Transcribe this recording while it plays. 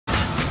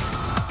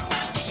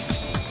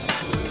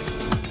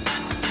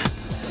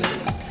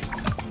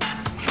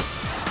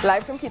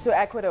Live from Quito,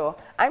 Ecuador,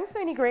 I'm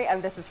Sonia Gray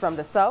and this is From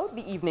the South,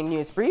 the evening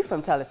news brief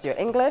from Tell Us Your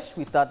English.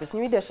 We start this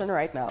new edition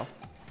right now.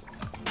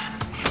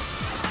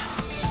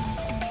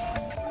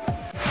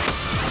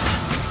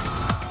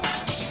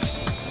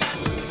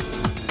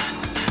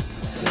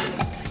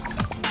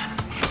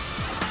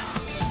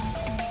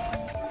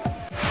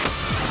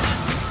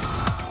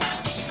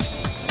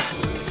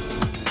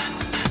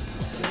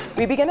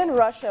 We begin in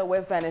Russia,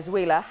 where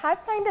Venezuela has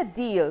signed a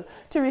deal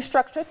to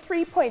restructure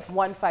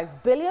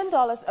 $3.15 billion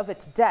of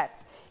its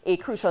debt, a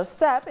crucial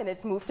step in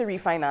its move to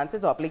refinance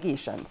its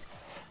obligations.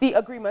 The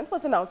agreement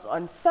was announced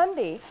on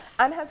Sunday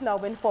and has now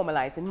been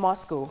formalized in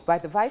Moscow by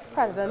the Vice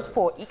President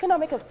for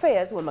Economic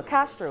Affairs, Wilmer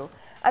Castro,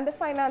 and the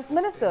Finance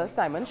Minister,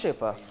 Simon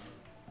Sherpa.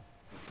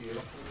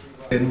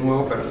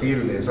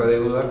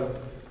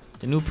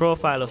 The new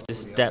profile of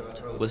this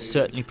debt will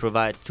certainly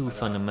provide two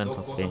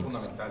fundamental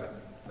things.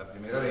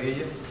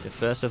 The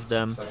first of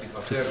them,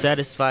 to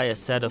satisfy a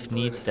set of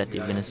needs that the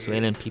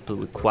Venezuelan people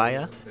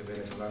require,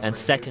 and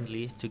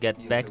secondly, to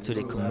get back to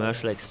the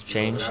commercial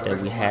exchange that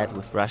we had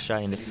with Russia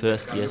in the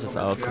first years of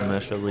our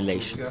commercial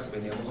relations.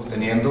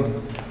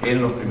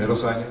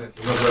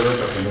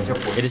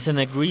 It is an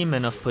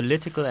agreement of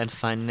political and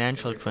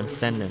financial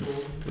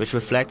transcendence, which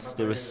reflects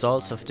the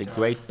results of the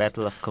great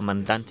battle of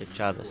Comandante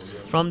Chavez.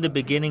 From the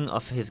beginning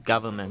of his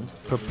government,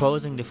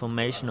 proposing the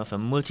formation of a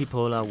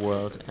multipolar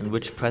world, and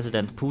which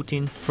President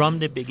Putin, from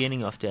the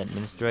beginning of the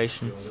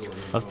administration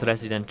of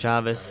President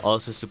Chavez,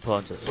 also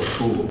supported.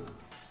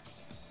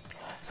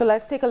 So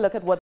let's take a look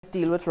at what this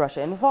deal with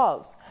Russia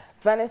involves.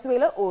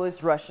 Venezuela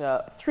owes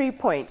Russia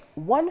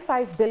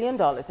 $3.15 billion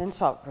in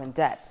sovereign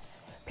debt.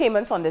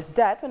 Payments on this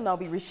debt will now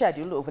be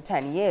rescheduled over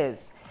 10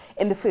 years.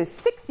 In the first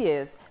 6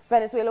 years,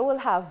 Venezuela will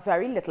have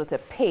very little to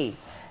pay.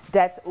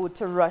 Debts owed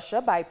to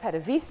Russia by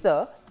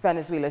PDVSA,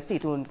 Venezuela's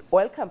state-owned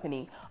oil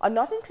company, are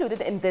not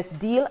included in this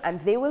deal and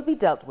they will be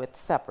dealt with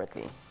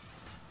separately.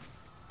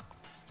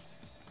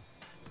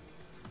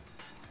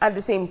 At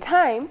the same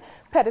time,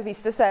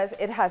 PDVSA says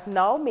it has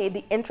now made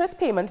the interest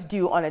payments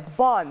due on its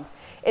bonds.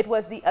 It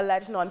was the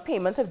alleged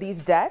non-payment of these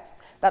debts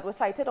that was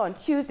cited on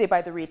Tuesday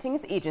by the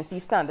ratings agency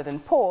Standard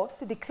 & Poor's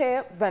to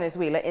declare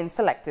Venezuela in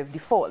selective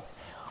default.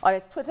 On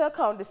its Twitter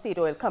account, the state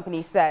oil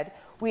company said,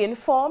 "We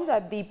inform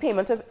that the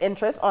payment of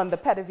interest on the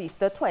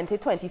PDVSA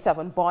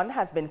 2027 bond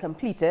has been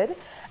completed,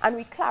 and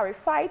we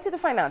clarified to the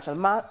financial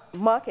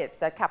markets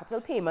that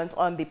capital payments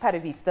on the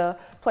PDVSA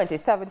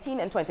 2017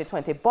 and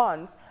 2020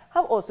 bonds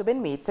have also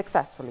been made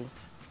successfully."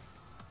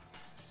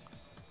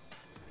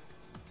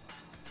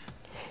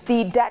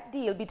 The debt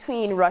deal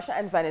between Russia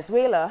and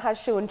Venezuela has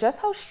shown just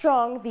how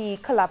strong the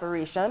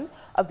collaboration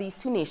of these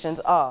two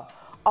nations are.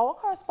 Our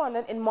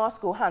correspondent in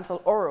Moscow,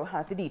 Hansel Oro,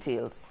 has the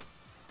details.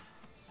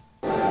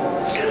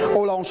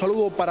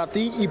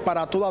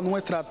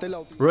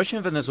 Russia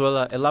and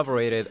Venezuela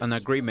elaborated an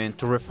agreement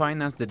to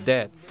refinance the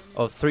debt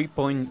of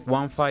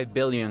 $3.15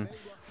 billion,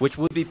 which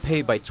would be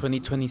paid by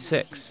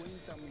 2026.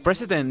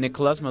 President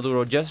Nicolás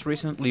Maduro just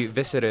recently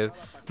visited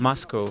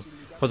Moscow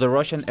for the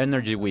Russian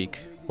Energy Week,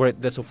 where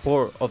the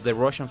support of the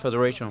Russian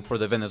Federation for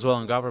the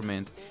Venezuelan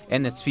government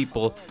and its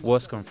people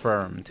was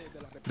confirmed.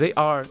 They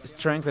are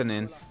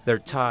strengthening their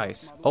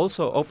ties,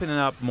 also opening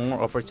up more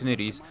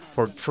opportunities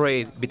for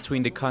trade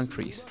between the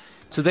countries.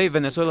 Today,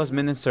 Venezuela's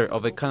Minister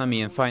of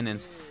Economy and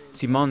Finance,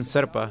 Simón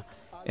Sherpa,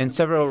 and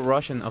several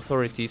Russian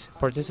authorities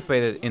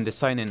participated in the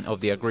signing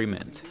of the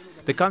agreement.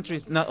 The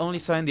countries not only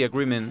signed the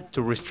agreement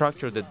to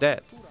restructure the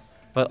debt,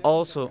 but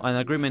also an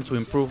agreement to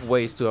improve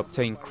ways to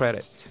obtain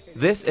credit.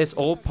 This is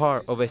all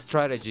part of a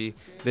strategy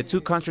the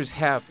two countries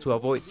have to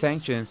avoid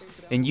sanctions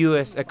and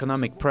U.S.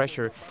 economic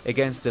pressure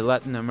against the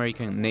Latin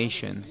American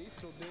nation.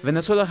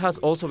 Venezuela has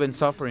also been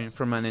suffering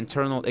from an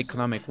internal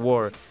economic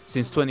war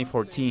since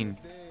 2014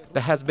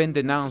 that has been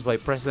denounced by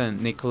President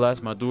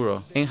Nicolás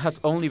Maduro and has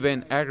only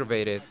been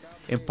aggravated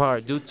in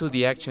part due to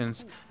the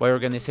actions by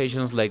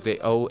organizations like the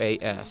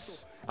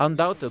OAS.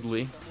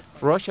 Undoubtedly,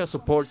 Russia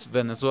supports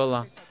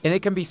Venezuela, and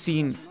it can be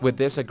seen with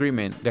this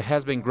agreement that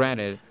has been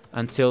granted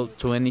until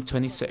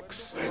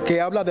 2026.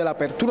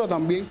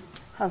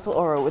 Hansel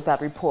Oro with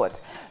that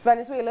report.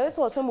 Venezuela is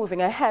also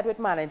moving ahead with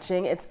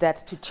managing its debt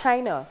to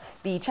China.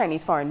 The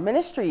Chinese Foreign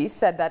Ministry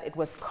said that it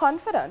was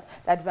confident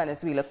that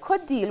Venezuela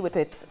could deal with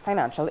its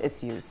financial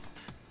issues.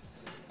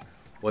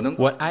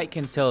 What I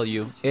can tell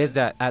you is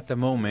that at the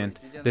moment,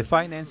 the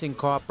financing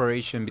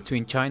cooperation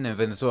between China and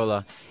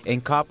Venezuela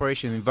and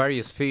cooperation in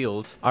various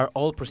fields are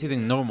all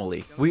proceeding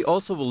normally. We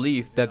also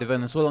believe that the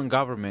Venezuelan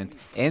government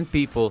and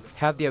people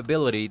have the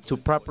ability to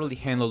properly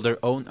handle their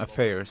own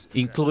affairs,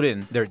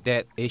 including their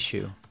debt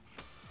issue.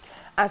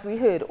 As we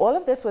heard, all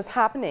of this was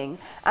happening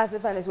as the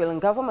Venezuelan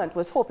government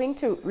was hoping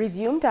to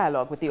resume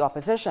dialogue with the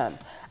opposition,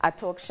 a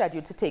talk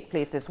scheduled to take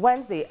place this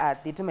Wednesday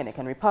at the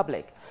Dominican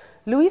Republic.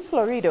 Luis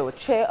Florido,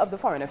 chair of the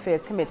Foreign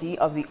Affairs Committee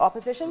of the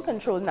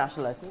opposition-controlled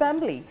National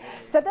Assembly,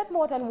 said that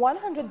more than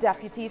 100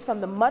 deputies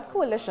from the MUD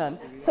coalition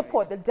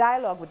support the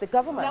dialogue with the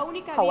government.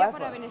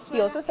 However,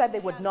 he also said they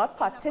would not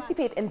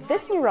participate in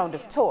this new round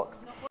of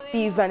talks.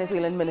 The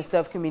Venezuelan Minister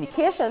of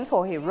Communications,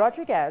 Jorge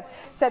Rodriguez,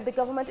 said the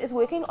government is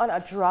working on a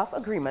draft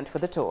agreement for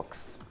the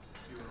talks.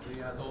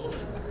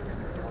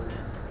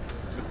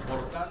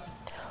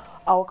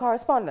 Our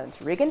correspondent,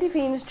 Regan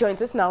Devines,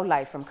 joins us now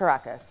live from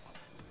Caracas.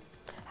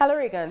 Hello,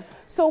 Regan.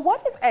 So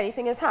what, if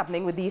anything, is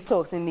happening with these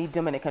talks in the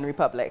Dominican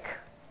Republic?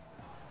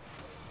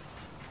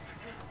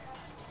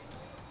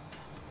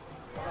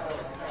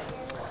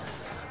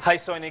 Hi,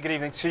 Sonia. Good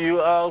evening to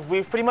you.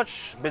 We've pretty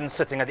much been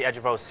sitting at the edge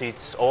of our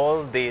seats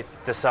all day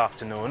this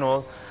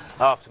afternoon,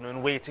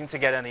 waiting to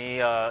get any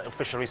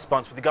official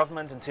response from the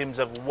government in terms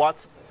of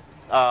what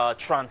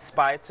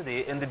transpired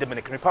today in the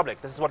Dominican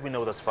Republic. This is what we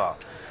know thus far.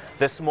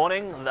 This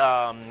morning,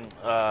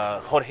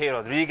 Jorge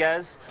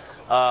Rodriguez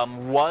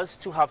was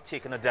to have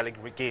taken a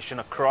delegation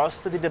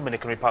across to the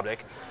Dominican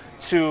Republic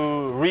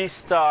to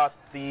restart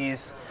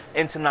these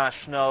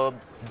international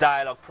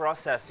dialogue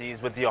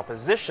processes with the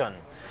opposition.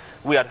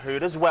 We had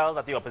heard as well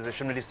that the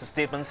opposition released a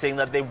statement saying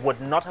that they would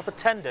not have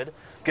attended,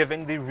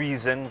 giving the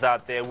reason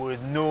that there were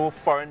no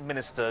foreign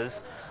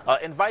ministers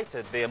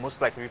invited. They are most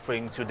likely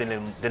referring to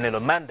Danilo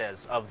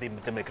Mendez of the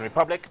Dominican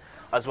Republic,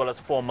 as well as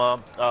former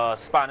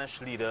Spanish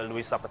leader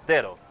Luis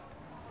Zapatero.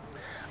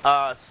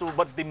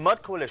 But the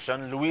MUD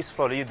coalition, Luis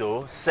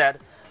Florido, said,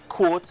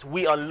 quote,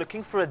 "We are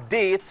looking for a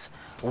date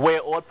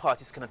where all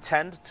parties can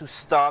attend to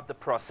start the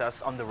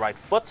process on the right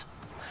foot.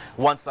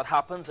 Once that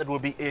happens, it will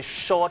be a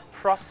short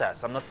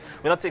process." We're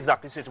not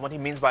exactly certain what he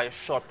means by a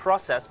short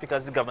process,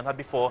 because the government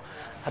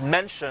had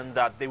mentioned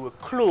that they were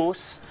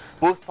close,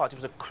 both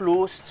parties were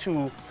close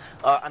to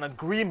an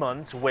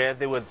agreement where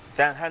they would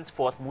then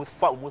henceforth move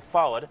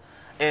forward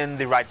in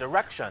the right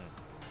direction.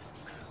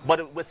 But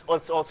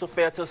it's also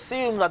fair to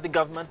assume that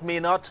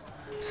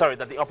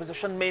that the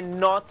opposition may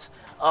not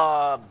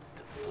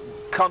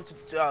come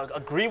to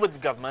agree with the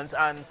government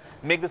and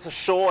make this a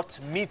short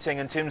meeting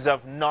in terms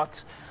of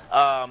not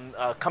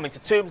coming to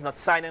terms, not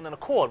signing an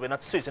accord. We're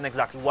not certain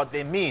exactly what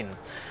they mean.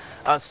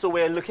 So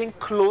we're looking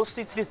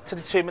closely to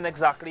determine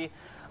exactly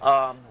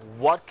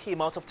what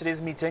came out of today's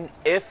meeting,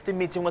 if the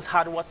meeting was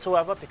had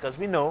whatsoever, because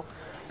we know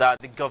that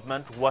the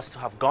government was to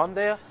have gone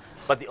there,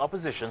 but the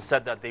opposition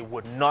said that they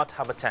would not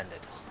have attended.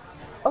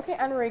 Okay,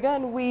 and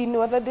Regan, we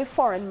know that the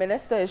foreign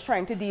minister is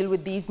trying to deal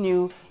with these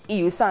new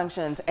EU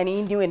sanctions.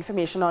 Any new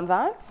information on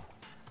that?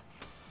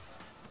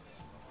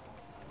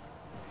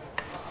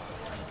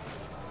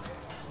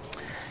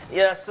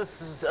 Yes,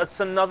 it's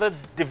another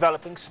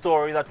developing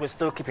story that we're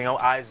still keeping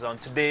our eyes on.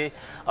 Today,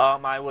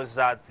 I was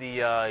at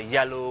the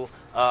Yellow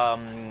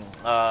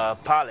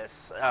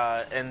Palace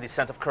in the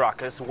center of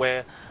Caracas,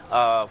 where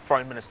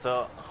Foreign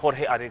Minister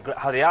Jorge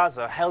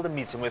Ariaza held a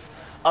meeting with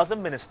other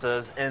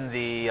ministers in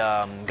the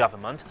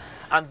government,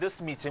 and this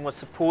meeting was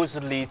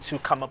supposedly to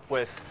come up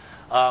with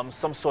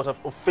some sort of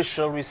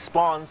official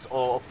response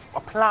or a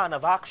plan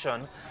of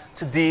action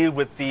to deal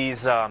with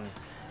these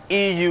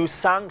EU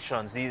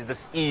sanctions,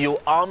 this EU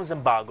arms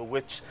embargo,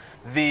 which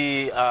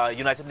the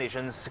United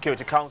Nations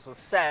Security Council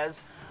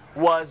says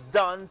was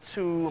done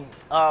to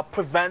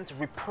prevent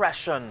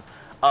repression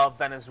of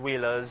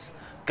Venezuela's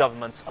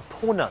government's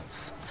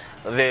opponents.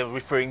 They're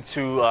referring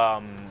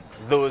to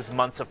those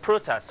months of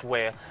protests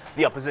where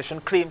the opposition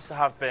claims to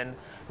have been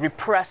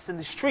repressed in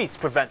the streets,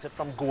 prevented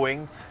from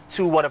going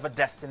to whatever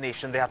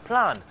destination they had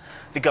planned.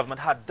 The government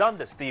had done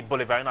this. The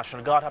Bolivarian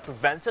National Guard had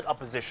prevented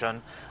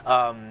opposition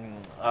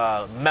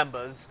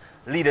members,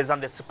 leaders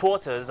and their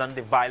supporters, and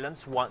the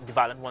violent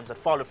ones that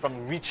followed,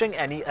 from reaching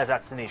any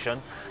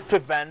destination,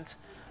 prevent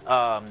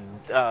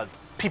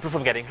people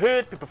from getting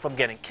hurt, people from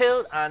getting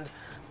killed, and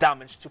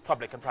damage to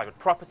public and private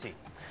property.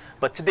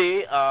 But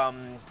today,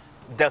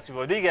 Delcy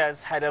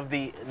Rodriguez, head of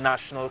the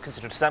National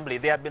Constituent Assembly,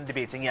 they had been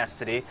debating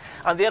yesterday,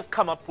 and they have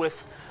come up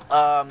with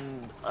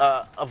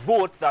a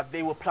vote that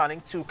they were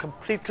planning to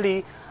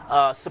completely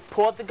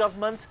support the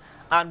government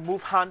and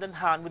move hand in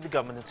hand with the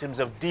government in terms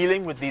of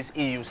dealing with these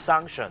EU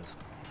sanctions.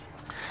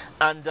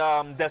 And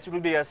Delcy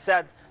Rodriguez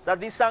said that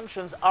these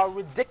sanctions are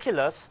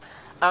ridiculous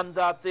and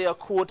that they are,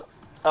 quote,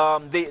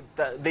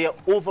 they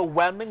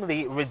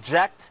overwhelmingly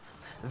reject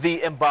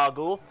the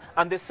embargo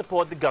and they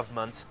support the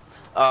government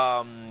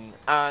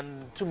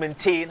and to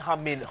maintain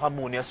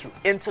harmonious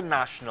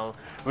international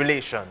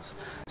relations.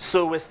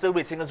 So we're still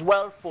waiting as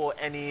well for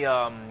any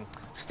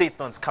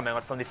statements coming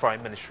out from the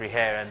foreign ministry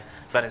here in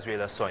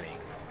Venezuela, Sonia.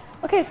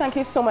 Okay, thank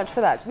you so much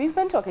for that. We've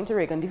been talking to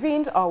Regan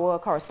Devines, our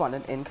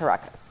correspondent in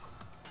Caracas.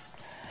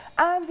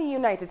 And the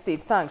United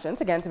States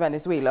sanctions against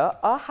Venezuela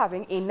are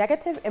having a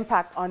negative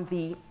impact on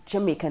the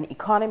Jamaican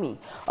economy,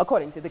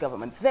 according to the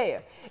government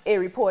there. A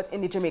report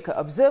in the Jamaica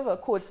Observer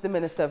quotes the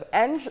Minister of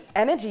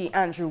Energy,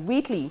 Andrew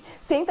Wheatley,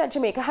 saying that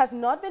Jamaica has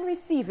not been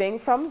receiving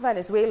from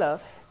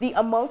Venezuela the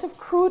amount of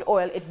crude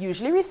oil it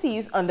usually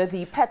receives under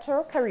the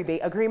Petro-Caribe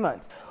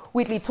Agreement.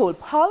 Wheatley told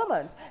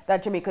Parliament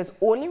that Jamaica's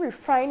only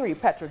refinery,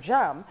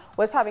 Petrojam,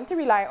 was having to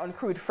rely on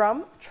crude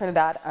from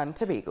Trinidad and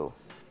Tobago.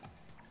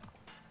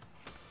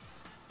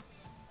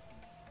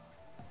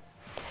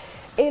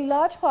 A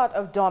large part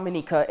of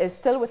Dominica is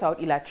still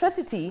without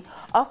electricity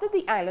after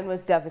the island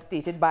was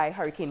devastated by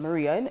Hurricane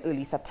Maria in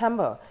early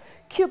September.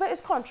 Cuba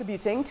is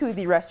contributing to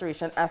the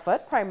restoration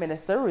effort. Prime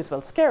Minister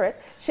Roosevelt Skerrit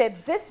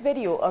shared this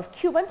video of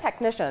Cuban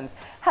technicians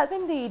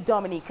helping the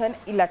Dominican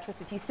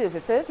electricity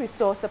services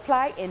restore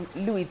supply in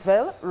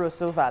Louisville,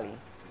 Rosso Valley.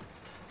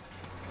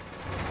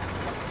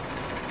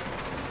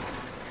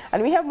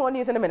 And we have more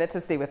news in a minute, so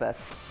stay with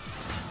us.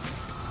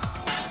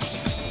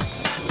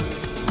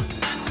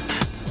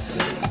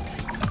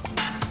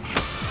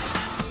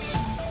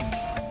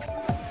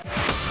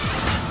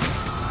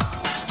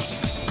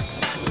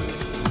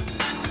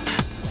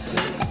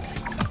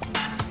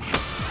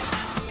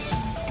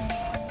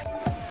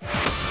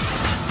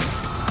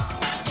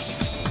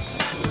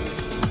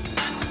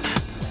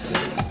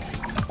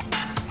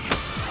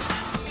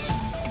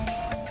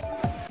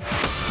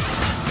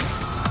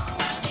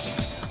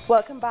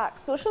 Welcome back.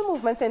 Social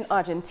movements in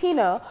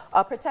Argentina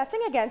are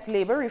protesting against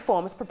labor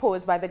reforms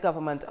proposed by the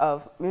government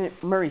of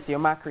Mauricio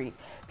Macri.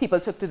 People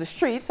took to the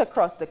streets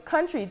across the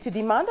country to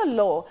demand a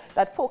law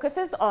that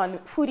focuses on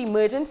food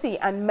emergency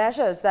and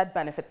measures that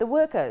benefit the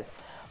workers.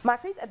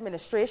 Macri's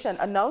administration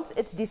announced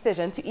its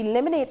decision to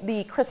eliminate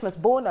the Christmas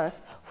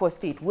bonus for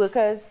state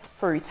workers,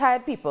 for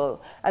retired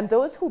people, and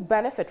those who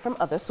benefit from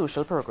other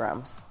social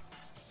programs.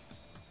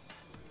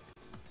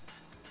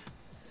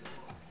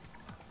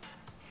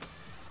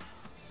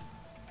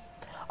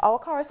 Our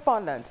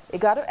correspondent,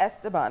 Egado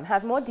Esteban,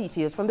 has more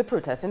details from the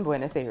protests in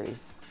Buenos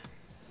Aires.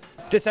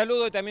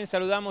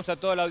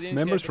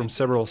 Members from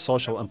several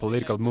social and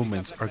political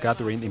movements are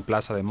gathering in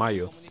Plaza de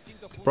Mayo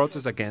to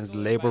protest against the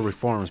labor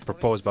reforms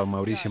proposed by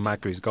Mauricio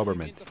Macri's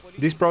government.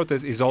 This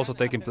protest is also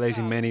taking place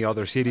in many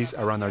other cities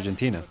around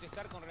Argentina.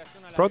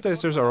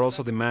 Protesters are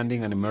also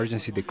demanding an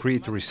emergency decree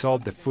to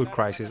resolve the food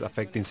crisis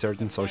affecting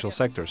certain social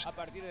sectors,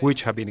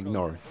 which have been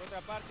ignored.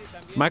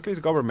 Macri's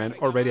government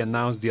already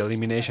announced the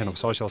elimination of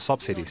social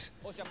subsidies.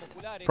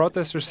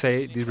 Protesters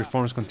say these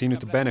reforms continue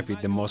to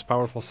benefit the most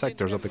powerful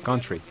sectors of the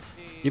country,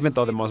 even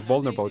though the most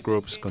vulnerable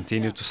groups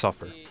continue to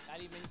suffer.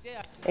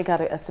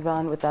 Egado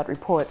Esteban with that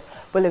report.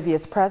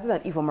 Bolivia's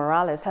President Evo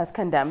Morales has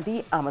condemned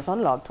the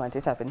Amazon Log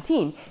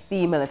 2017,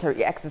 the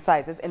military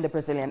exercises in the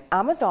Brazilian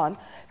Amazon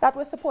that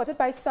was supported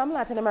by some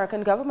Latin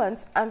American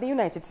governments and the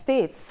United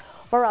States.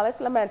 Morales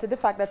lamented the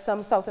fact that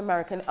some South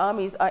American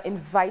armies are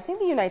inviting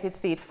the United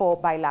States for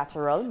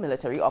bilateral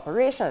military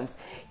operations.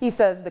 He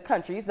says the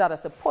countries that are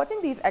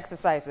supporting these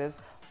exercises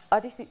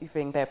are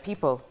deceiving their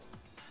people.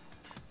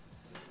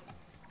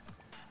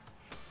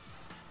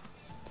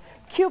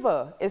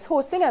 Cuba is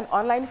hosting an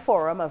online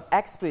forum of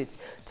experts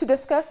to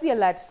discuss the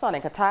alleged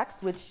sonic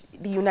attacks, which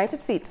the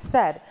United States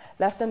said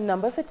left a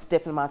number of its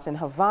diplomats in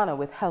Havana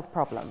with health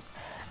problems.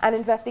 An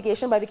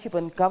investigation by the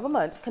Cuban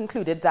government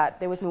concluded that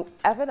there was no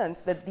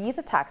evidence that these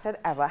attacks had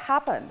ever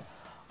happened.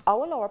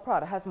 Our Laura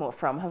Prada has more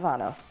from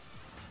Havana.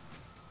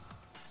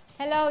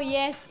 Hello,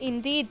 yes,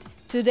 indeed.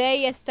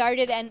 Today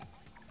started an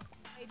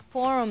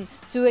forum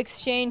to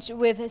exchange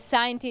with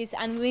scientists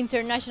and the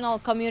international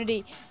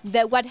community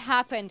what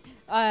happened,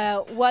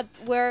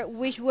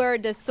 which were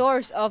the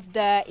source of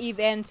the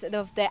events,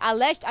 of the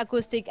alleged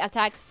acoustic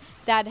attacks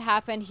that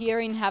happened here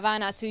in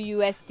Havana to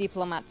U.S.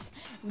 diplomats.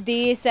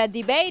 This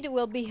debate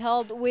will be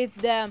held with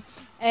the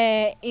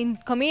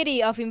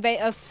committee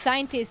of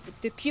scientists,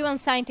 the Cuban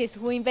scientists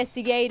who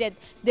investigated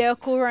the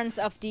occurrence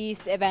of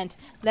this event.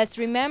 Let's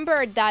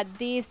remember that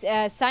these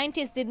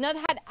scientists did not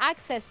have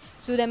access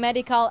to the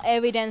medical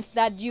evidence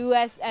that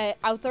U.S.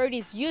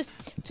 authorities used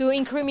to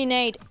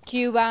incriminate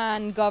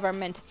Cuban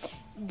government.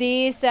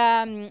 This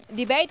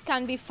debate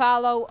can be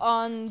followed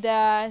on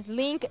the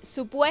link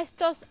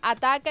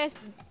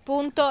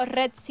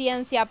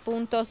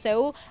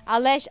supuestosataques.redciencia.cu,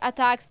 alleged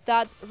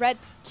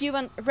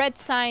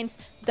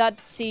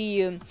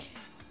attacks.cubanredscience.cu.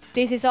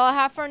 This is all I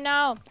have for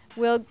now.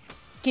 We'll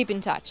keep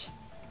in touch.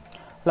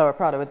 Laura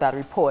Prada with that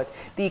report.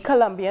 The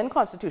Colombian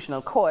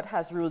Constitutional Court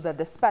has ruled that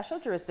the special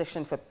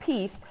jurisdiction for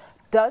peace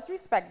does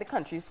respect the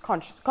country's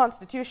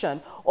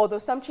constitution, although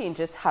some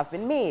changes have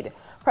been made.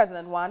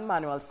 President Juan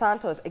Manuel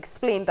Santos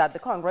explained that the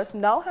Congress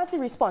now has the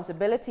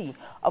responsibility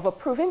of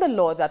approving the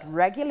law that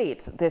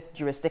regulates this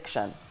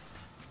jurisdiction.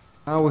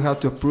 Now we have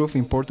to approve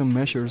important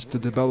measures to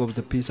develop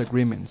the peace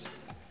agreements.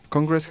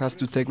 Congress has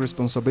to take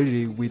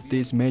responsibility with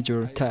this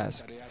major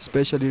task,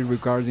 especially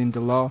regarding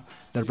the law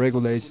that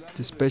regulates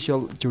the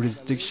special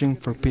jurisdiction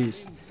for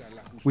peace,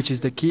 which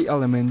is the key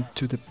element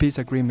to the peace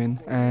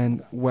agreement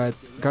and what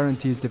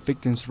guarantees the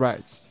victims'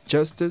 rights,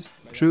 justice,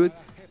 truth,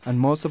 and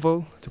most of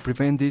all, to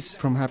prevent this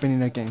from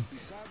happening again.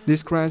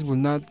 These crimes will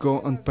not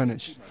go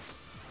unpunished.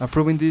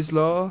 Approving these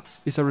laws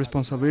is a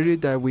responsibility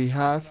that we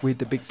have with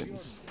the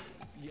victims.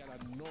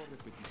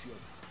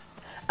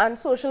 And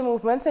social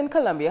movements in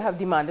Colombia have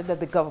demanded that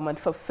the government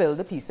fulfill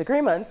the peace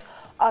agreements,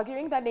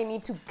 arguing that they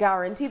need to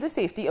guarantee the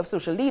safety of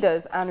social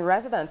leaders and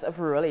residents of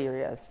rural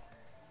areas.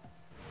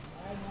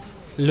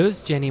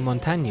 Luz Jenny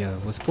Montaño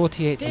was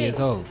 48 years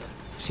old.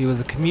 She was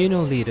a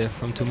communal leader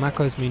from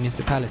Tumaco's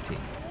municipality,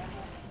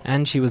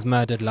 and she was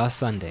murdered last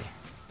Sunday.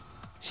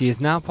 She is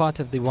now part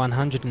of the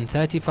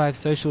 135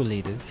 social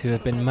leaders who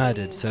have been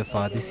murdered so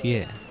far this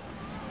year,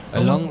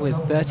 along with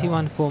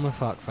 31 former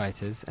FARC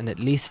fighters and at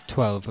least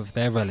 12 of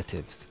their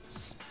relatives.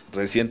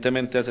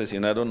 Recently,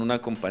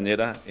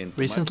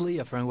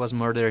 a friend was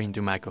murdered in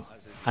Tumaco,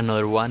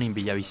 another one in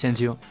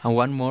Villavicencio, and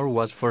one more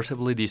was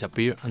forcibly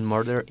disappeared and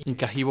murdered in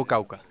Cajibo,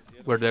 Cauca,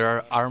 where there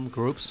are armed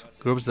groups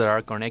that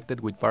are connected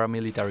with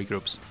paramilitary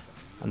groups.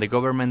 And the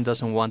government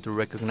doesn't want to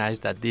recognize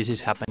that this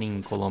is happening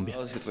in Colombia.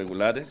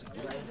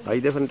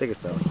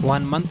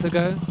 1 month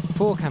ago,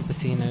 4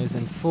 campesinos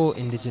and 4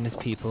 indigenous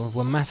people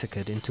were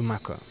massacred in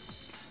Tumaco.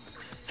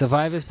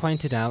 Survivors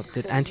pointed out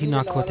that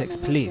anti-narcotics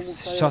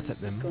police shot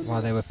at them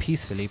while they were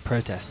peacefully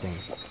protesting.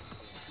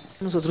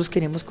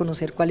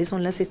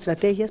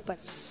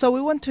 So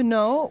we want to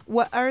know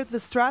what are the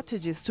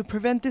strategies to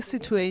prevent this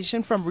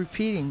situation from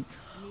repeating.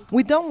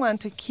 We don't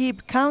want to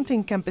keep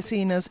counting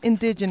campesinos,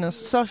 indigenous,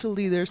 social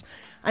leaders,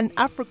 and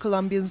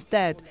Afro-Colombians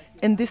dead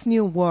in this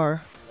new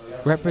war.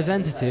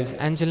 Representatives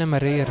Angela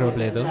Maria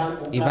Robledo,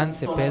 Ivan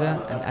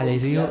Cepeda and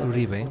Alirio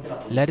Uribe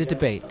led a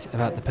debate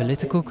about the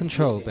political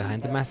control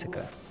behind the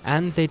massacre,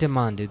 and they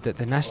demanded that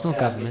the national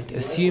government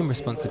assume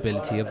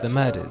responsibility of the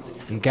murders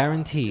and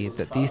guarantee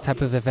that these type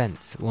of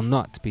events will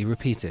not be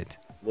repeated.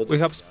 We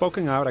have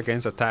spoken out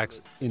against attacks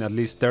in at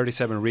least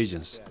 37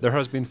 regions. There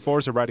has been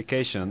forced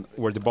eradication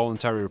where the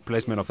voluntary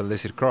replacement of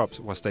illicit crops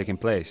was taking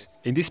place.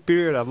 In this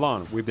period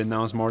alone, we've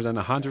denounced more than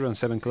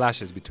 107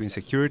 clashes between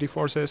security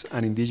forces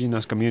and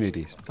indigenous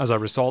communities as a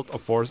result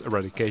of forced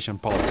eradication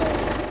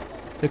policies.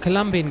 The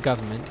Colombian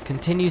government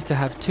continues to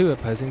have 2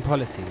 opposing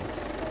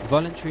policies: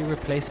 voluntary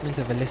replacement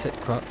of illicit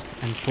crops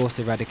and forced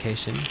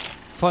eradication,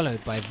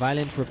 followed by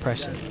violent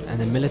repression and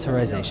the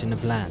militarization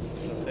of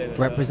lands.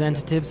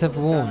 Representatives have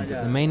warned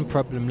that the main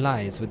problem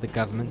lies with the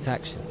government's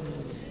actions,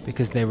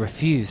 because they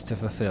refuse to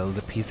fulfill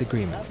the peace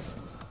agreements.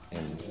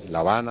 In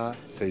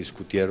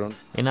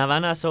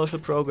Havana, social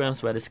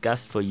programs were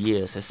discussed for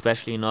years,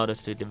 especially in order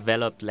to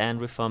develop land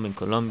reform in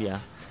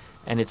Colombia,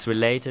 and it's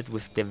related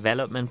with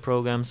development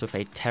programs with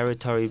a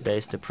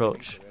territory-based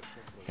approach.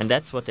 And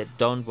that's what they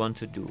don't want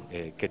to do.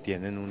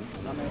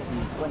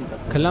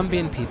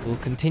 Colombian people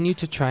continue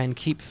to try and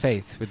keep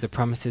faith with the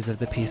promises of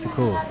the peace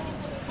accords,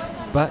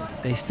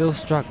 but they still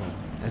struggle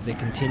as they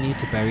continue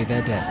to bury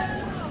their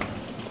dead.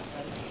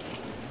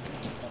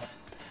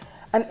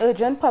 An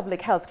urgent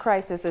public health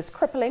crisis is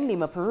crippling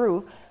Lima,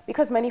 Peru,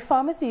 because many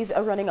pharmacies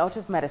are running out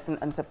of medicine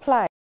and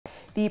supply.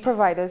 The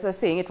providers are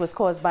saying it was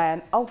caused by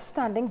an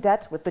outstanding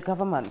debt with the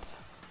government.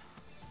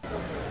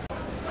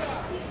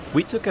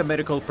 We took a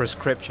medical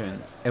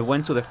prescription and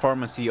went to the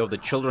pharmacy of the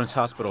Children's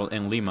Hospital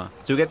in Lima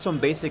to get some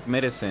basic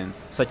medicine,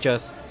 such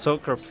as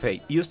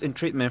sulcrophate, used in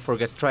treatment for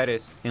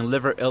gastritis and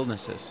liver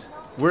illnesses.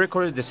 We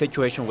recorded the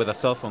situation with a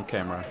cell phone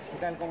camera.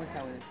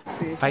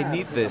 I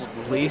need this,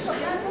 please.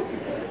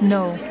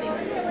 No.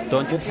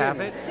 Don't you have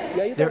it?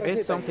 There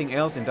is something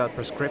else in that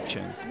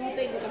prescription.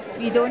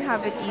 We don't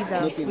have it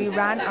either. We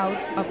ran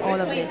out of all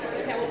of this.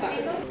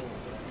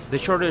 The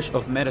shortage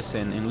of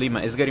medicine in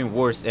Lima is getting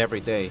worse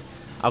every day.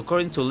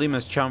 According to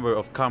Lima's Chamber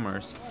of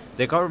Commerce,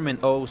 the government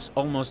owes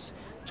almost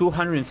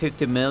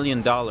 $250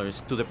 million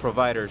to the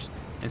providers,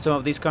 and some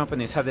of these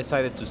companies have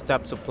decided to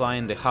stop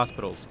supplying the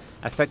hospitals,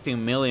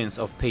 affecting millions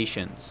of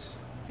patients.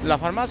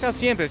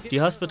 The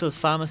hospital's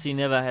pharmacy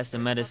never has the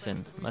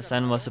medicine. My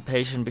son was a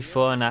patient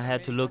before and I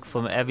had to look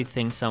for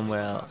everything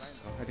somewhere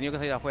else.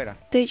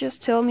 They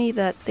just tell me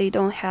that they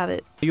don't have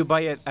it. Do you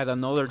buy it at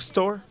another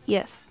store?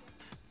 Yes.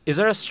 Is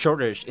there a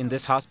shortage in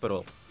this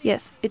hospital?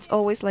 Yes, it's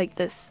always like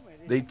this.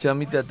 They tell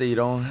me that they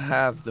don't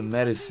have the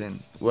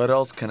medicine. What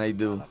else can I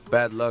do?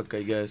 Bad luck,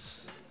 I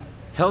guess.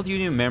 Health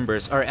union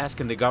members are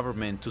asking the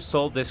government to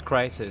solve this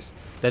crisis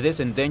that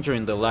is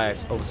endangering the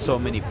lives of so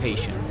many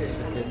patients.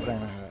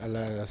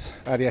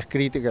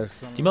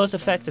 The most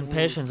affected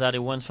patients are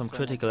the ones from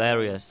critical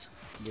areas,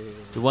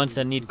 the ones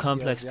that need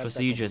complex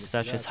procedures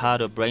such as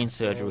heart or brain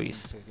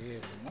surgeries.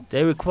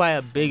 They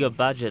require bigger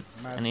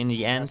budgets, and in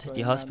the end,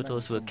 the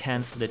hospitals will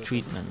cancel the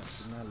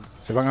treatments.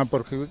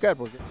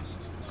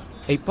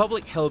 A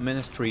public health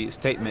ministry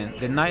statement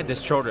denied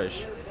this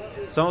shortage.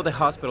 Some of the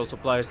hospital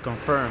suppliers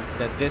confirmed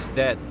that this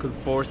debt could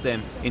force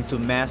them into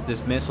mass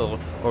dismissal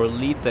or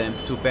lead them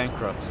to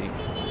bankruptcy.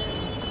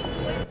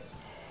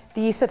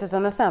 The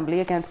Citizen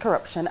Assembly Against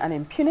Corruption and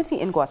Impunity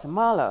in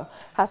Guatemala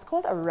has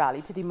called a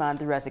rally to demand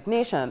the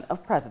resignation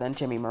of President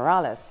Jimmy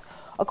Morales.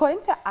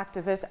 According to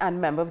activist and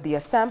member of the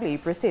Assembly,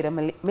 Briseda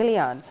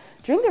Milian,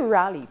 during the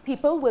rally,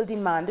 people will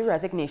demand the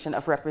resignation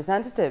of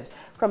representatives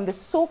from the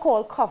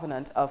so-called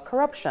covenant of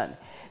corruption.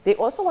 They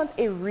also want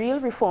a real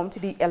reform to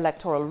the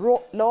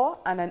electoral law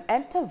and an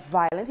end to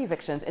violent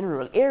evictions in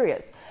rural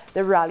areas.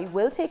 The rally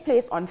will take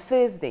place on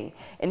Thursday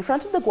in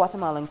front of the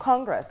Guatemalan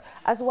Congress,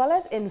 as well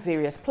as in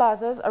various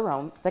plazas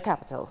around the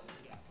capital.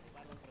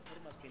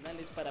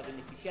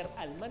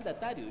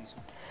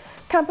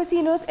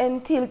 Campesinos in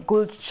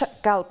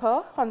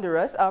Tegucigalpa,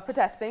 Honduras, are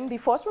protesting the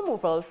forced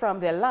removal from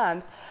their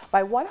lands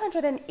by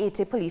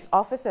 180 police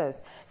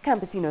officers.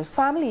 Campesinos'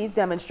 families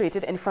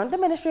demonstrated in front of the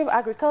Ministry of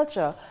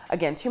Agriculture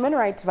against human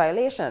rights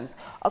violations.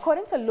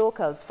 According to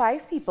locals,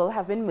 5 people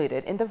have been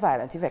murdered in the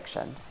violent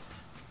evictions.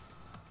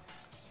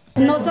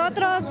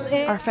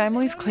 Our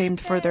families claimed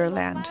for their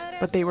land,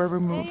 but they were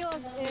removed.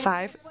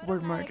 5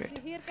 were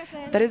murdered.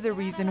 That is the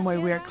reason why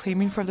we are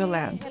claiming for the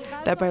land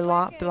that by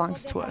law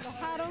belongs to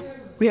us.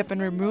 We have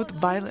been removed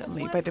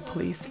violently by the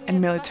police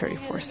and military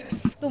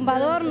forces. We'll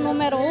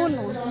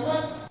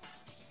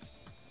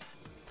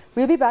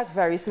be back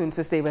very soon,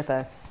 so stay with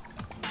us.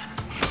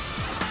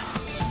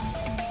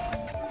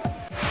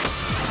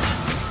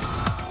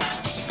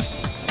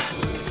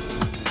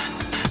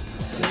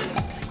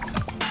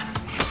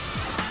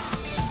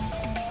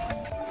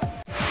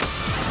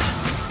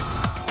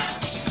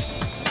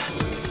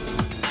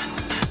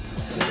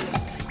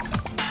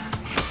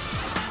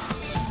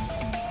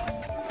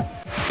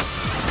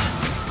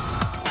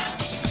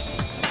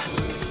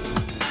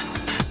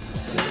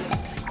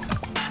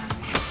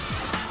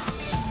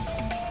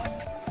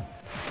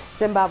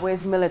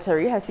 Zimbabwe's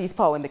military has seized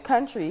power in the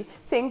country,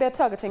 saying they're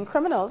targeting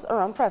criminals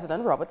around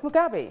President Robert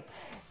Mugabe.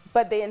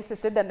 But they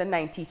insisted that the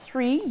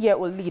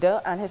 93-year-old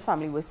leader and his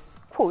family was,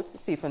 quote,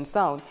 safe and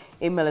sound.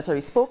 A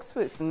military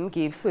spokesperson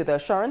gave further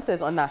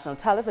assurances on national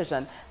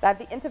television that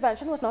the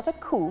intervention was not a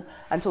coup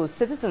and told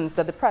citizens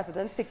that the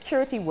president's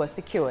security was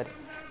secured.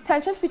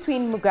 Tensions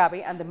between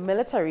Mugabe and the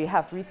military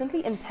have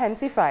recently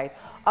intensified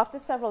after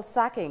several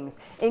sackings,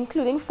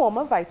 including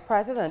former Vice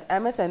President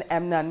Emerson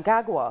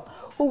Mnangagwa,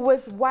 who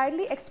was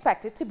widely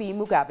expected to be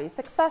Mugabe's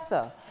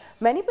successor.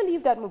 Many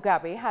believe that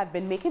Mugabe had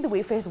been making the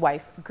way for his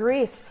wife,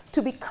 Grace,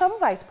 to become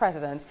vice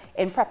president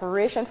in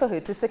preparation for her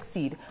to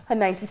succeed her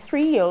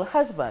 93-year-old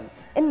husband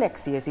in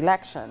next year's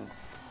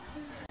elections.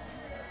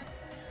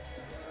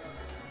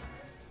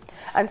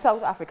 And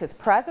South Africa's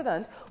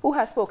president, who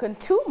has spoken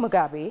to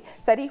Mugabe,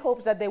 said he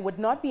hopes that there would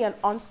not be an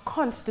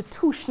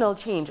unconstitutional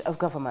change of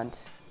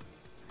government.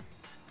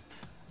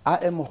 I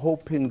am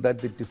hoping that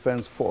the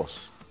defense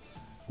force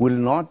will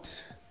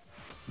not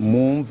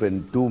move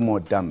and do more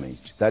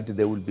damage, that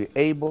they will be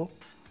able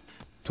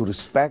to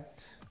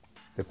respect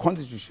the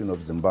constitution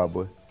of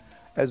Zimbabwe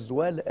as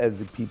well as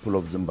the people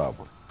of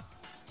Zimbabwe,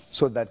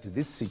 so that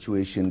this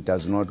situation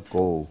does not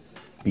go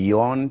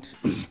beyond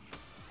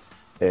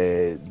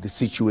the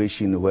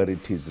situation where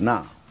it is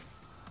now,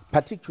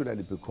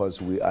 particularly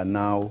because we are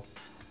now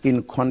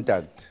in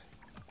contact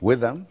with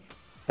them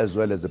as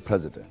well as the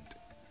president.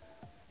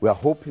 We are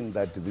hoping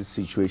that this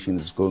situation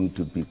is going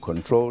to be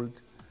controlled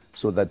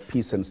so that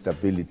peace and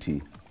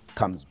stability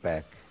comes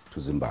back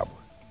to Zimbabwe.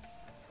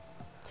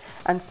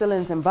 And still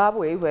in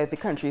Zimbabwe, where the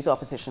country's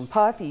opposition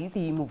party,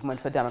 the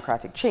Movement for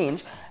Democratic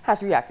Change,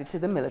 has reacted to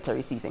the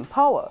military seizing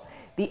power.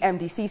 The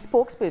MDC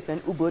spokesperson,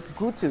 Ubert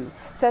Gutu,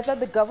 says that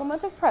the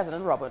government of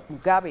President Robert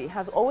Mugabe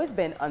has always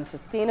been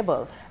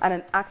unsustainable and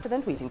an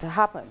accident waiting to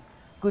happen.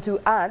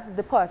 Gutu adds that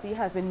the party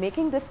has been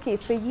making this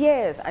case for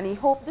years and he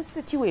hoped the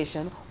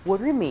situation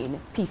would remain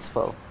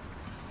peaceful.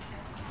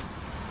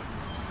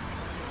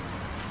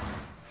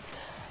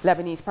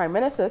 Lebanese Prime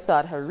Minister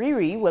Saad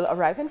Hariri will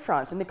arrive in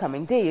France in the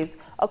coming days,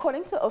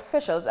 according to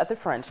officials at the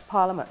French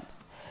Parliament.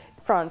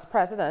 France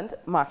President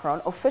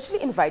Macron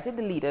officially invited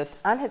the leader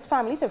and his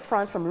family to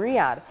France from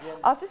Riyadh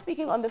after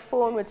speaking on the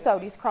phone with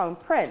Saudi's Crown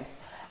Prince.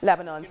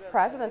 Lebanon's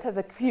president has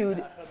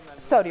accused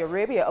Saudi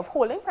Arabia of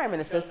holding Prime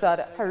Minister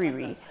Saad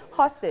Hariri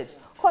hostage,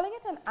 calling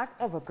it an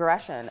act of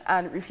aggression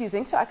and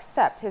refusing to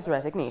accept his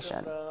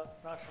resignation.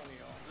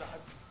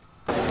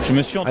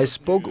 I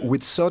spoke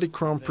with Saudi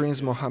Crown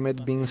Prince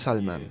Mohammed bin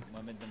Salman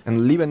and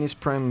Lebanese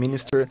Prime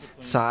Minister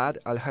Saad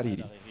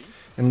al-Hariri,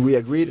 and we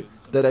agreed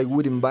that I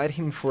would invite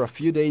him for a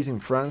few days in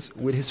France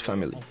with his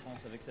family.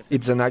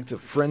 It's an act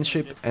of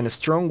friendship and a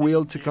strong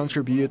will to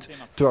contribute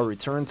to a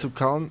return to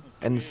calm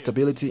and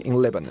stability in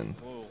Lebanon.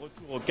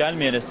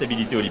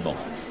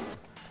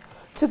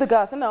 To the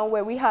Gaza now,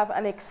 where we have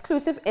an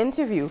exclusive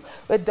interview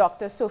with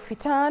Dr.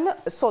 Sofitan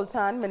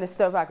Sultan,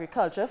 Minister of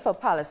Agriculture for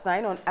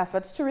Palestine, on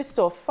efforts to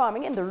restore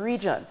farming in the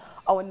region.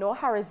 Our Noor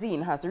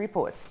Harazin has the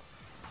reports.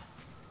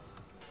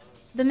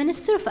 The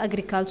Minister of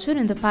Agriculture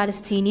in the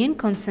Palestinian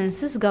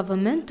Consensus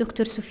Government,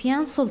 Dr.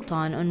 Sofitan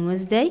Sultan, on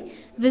Wednesday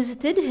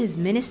visited his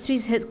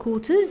ministry's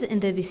headquarters in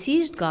the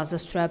besieged Gaza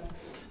Strip.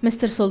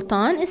 Mr.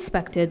 Sultan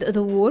inspected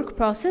the work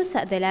process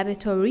at the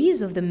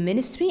laboratories of the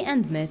ministry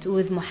and met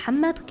with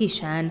Mohammed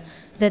Kishan,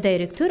 the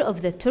director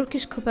of the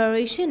Turkish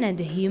Cooperation and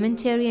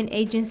Humanitarian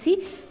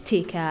Agency,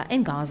 TICA,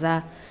 in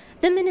Gaza.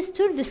 The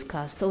minister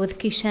discussed with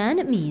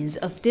Kishan means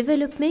of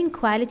developing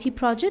quality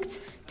projects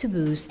to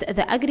boost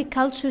the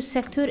agriculture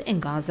sector in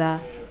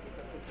Gaza.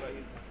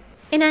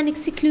 In an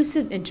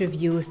exclusive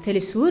interview with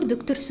Telesur,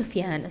 Dr.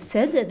 Sofitan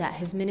said that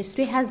his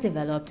ministry has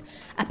developed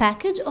a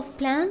package of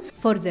plans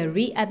for the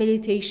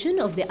rehabilitation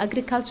of the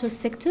agriculture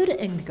sector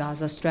in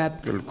Gaza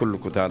Strip.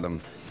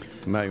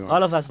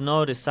 All of us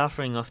know the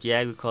suffering of the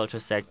agriculture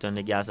sector in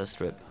the Gaza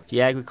Strip.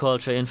 The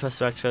agriculture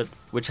infrastructure,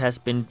 which has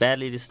been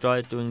badly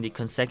destroyed during the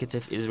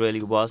consecutive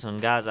Israeli wars on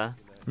Gaza,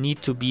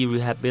 need to be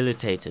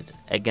rehabilitated,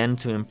 again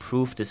to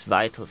improve this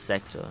vital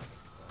sector.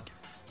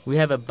 We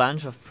have a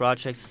bunch of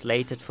projects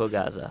slated for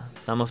Gaza.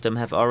 Some of them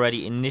have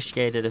already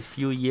initiated a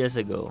few years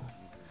ago,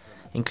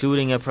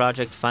 including a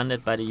project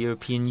funded by the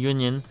European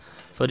Union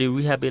for the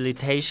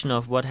rehabilitation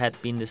of what had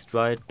been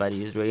destroyed by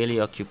the Israeli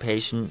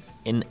occupation,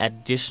 in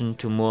addition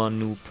to more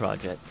new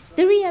projects.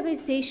 The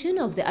rehabilitation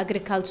of the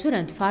agriculture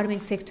and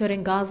farming sector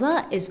in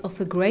Gaza is of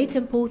a great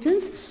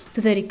importance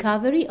to the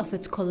recovery of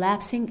its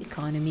collapsing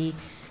economy.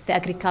 The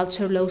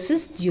agriculture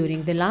losses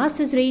during the last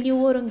Israeli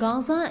war in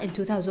Gaza in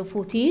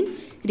 2014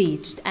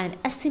 reached an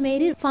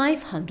estimated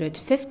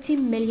 $550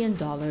 million.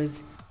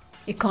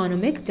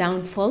 Economic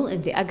downfall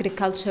in the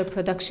agriculture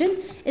production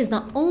is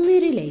not only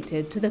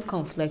related to the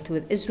conflict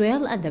with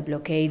Israel and the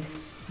blockade.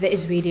 The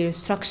Israeli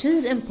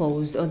restrictions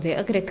imposed on the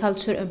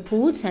agriculture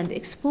imports and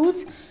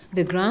exports,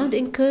 the ground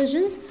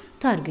incursions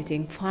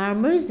targeting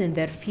farmers in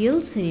their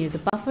fields near the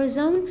buffer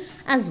zone,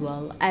 as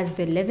well as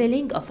the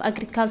leveling of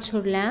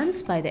agricultural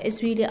lands by the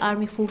Israeli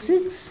army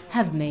forces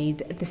have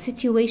made the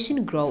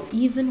situation grow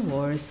even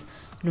worse.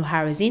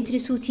 Nuharazin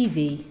Trisu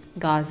TV,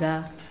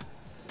 Gaza.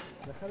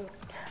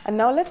 And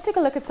now let's take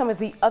a look at some of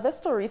the other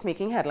stories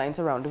making headlines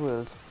around the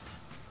world.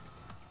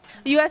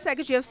 The U.S.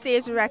 Secretary of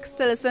State Rex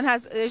Tillerson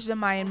has urged the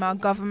Myanmar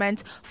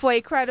government for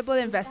a credible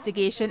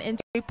investigation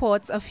into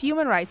reports of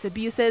human rights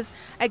abuses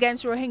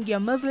against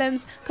Rohingya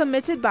Muslims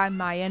committed by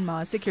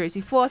Myanmar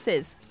security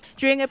forces.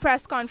 During a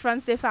press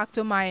conference, de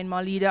facto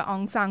Myanmar leader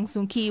Aung San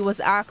Suu Kyi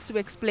was asked to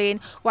explain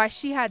why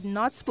she had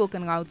not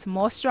spoken out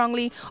more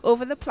strongly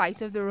over the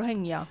plight of the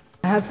Rohingya.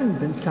 I haven't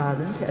been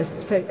silent.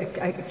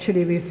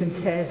 Actually, we've been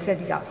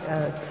sending out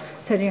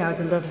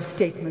a lot of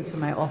statements from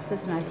my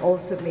office, and I've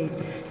also made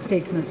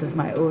statements of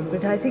my own.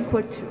 But I think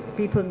what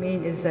people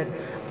mean is that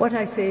what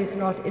I say is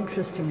not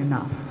interesting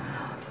enough.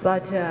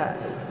 But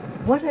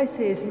what I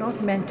say is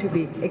not meant to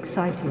be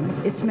exciting.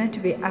 It's meant to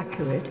be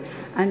accurate,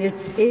 and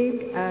it's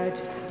aimed at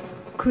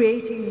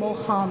creating more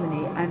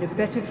harmony and a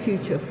better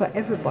future for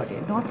everybody,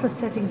 not for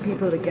setting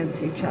people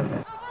against each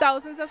other.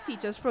 Thousands of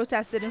teachers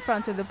protested in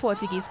front of the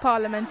Portuguese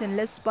Parliament in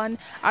Lisbon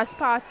as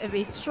part of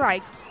a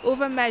strike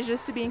over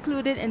measures to be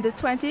included in the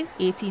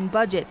 2018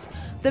 budget.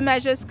 The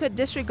measures could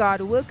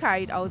disregard work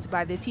carried out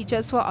by the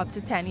teachers for up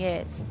to 10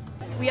 years.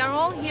 We are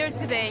all here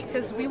today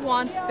because we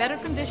want better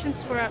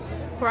conditions for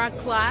our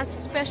class,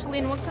 especially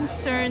in what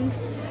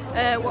concerns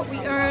what we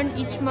earn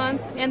each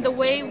month and the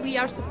way we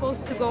are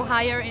supposed to go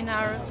higher in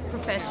our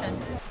profession.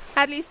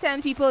 At least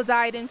 10 people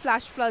died in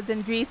flash floods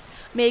in Greece,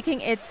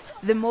 making it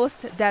the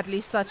most deadly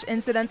such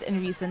incident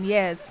in recent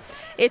years.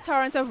 A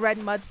torrent of red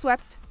mud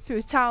swept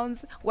through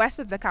towns west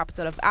of the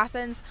capital of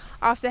Athens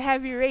after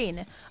heavy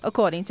rain,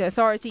 according to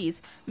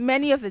authorities.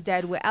 Many of the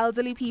dead were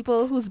elderly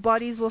people whose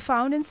bodies were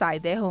found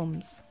inside their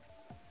homes.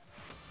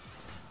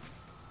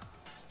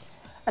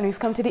 And we've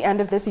come to the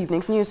end of this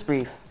evening's news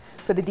brief.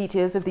 For the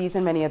details of these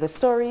and many other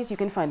stories, you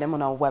can find them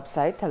on our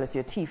website,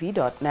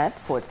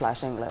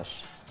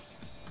 tellusyourtv.net/English.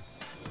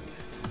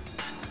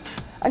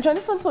 And join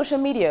us on social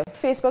media,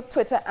 Facebook,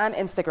 Twitter, and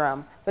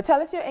Instagram. But Tell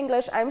Us Your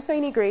English, I'm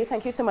Soini Gray.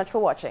 Thank you so much for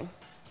watching.